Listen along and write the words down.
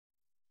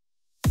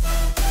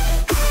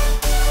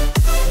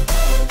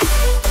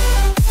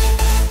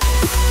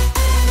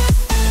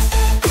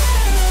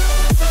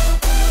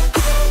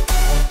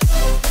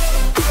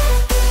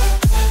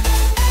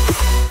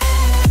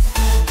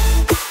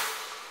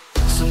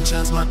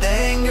Sometimes my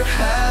anger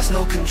has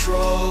no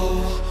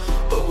control,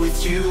 but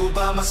with you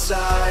by my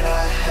side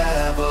I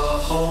have a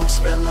hope.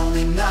 Spend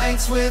lonely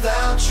nights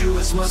without you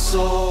as my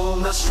soul.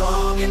 Not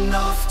strong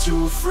enough,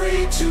 too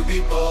afraid to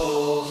be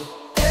bold.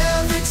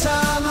 Every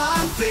time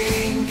I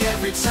think,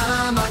 every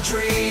time I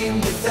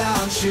dream,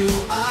 without you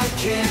I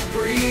can't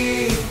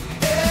breathe.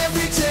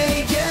 Every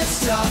day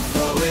gets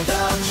tougher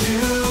without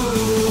you.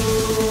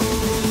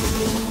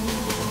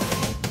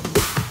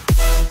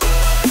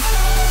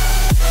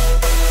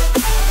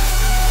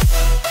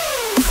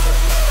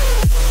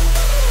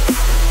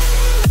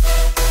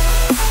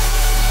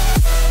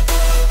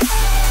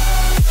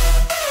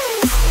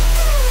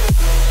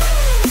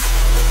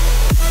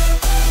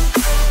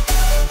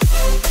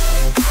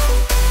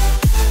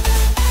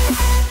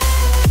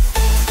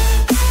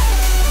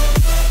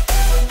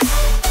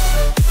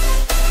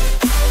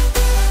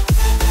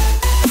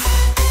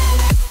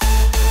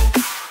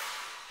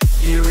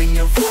 Hearing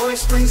your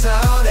voice brings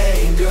out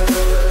anger.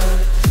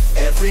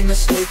 Every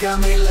mistake I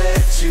may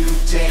led to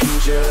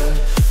danger.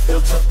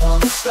 Built up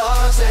on the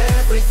stars,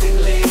 everything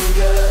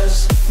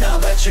lingers. Now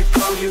that you're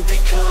gone, you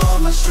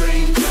become a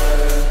stranger.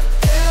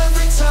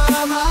 Every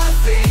time I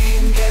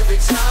think, every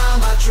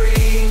time I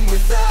dream,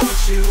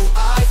 without you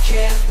I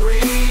can't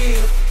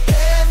breathe.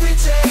 Every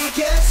day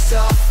gets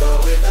tougher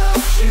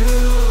without you.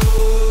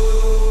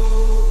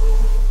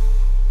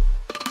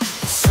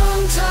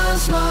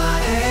 Sometimes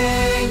my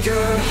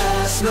anger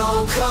has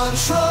no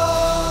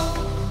control,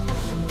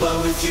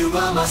 but with you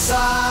by my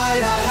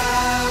side I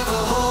have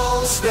a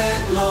hope.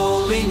 Spent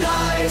lonely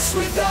nights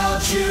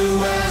without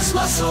you as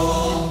my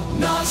soul.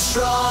 Not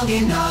strong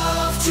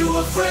enough, too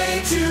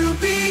afraid to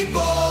be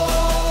bold.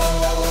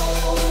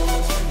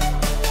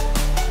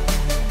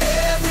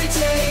 Every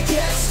day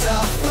gets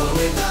tougher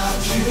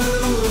without you.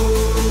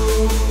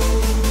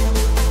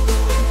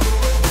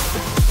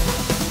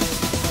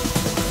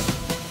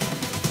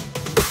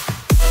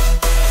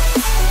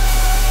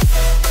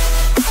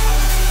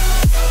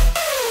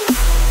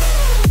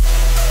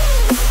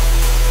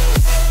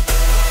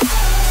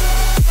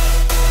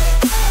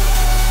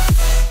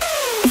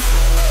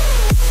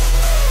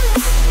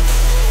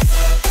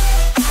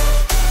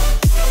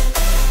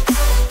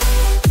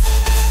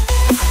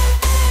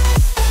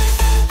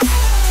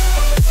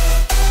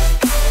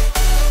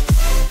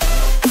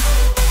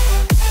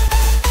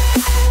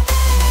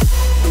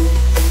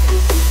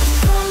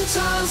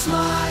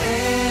 My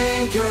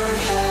anger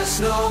has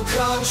no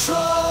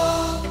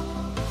control,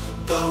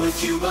 but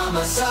with you by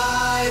my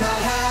side I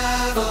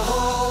have a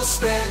hope.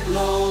 Spent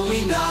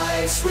lonely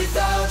nights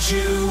without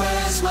you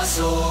as my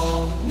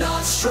soul.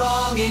 Not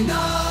strong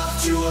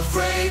enough, too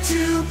afraid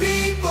to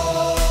be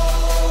bold.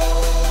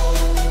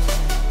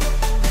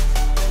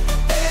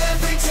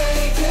 Every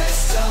day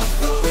gets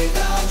tougher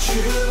without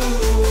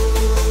you.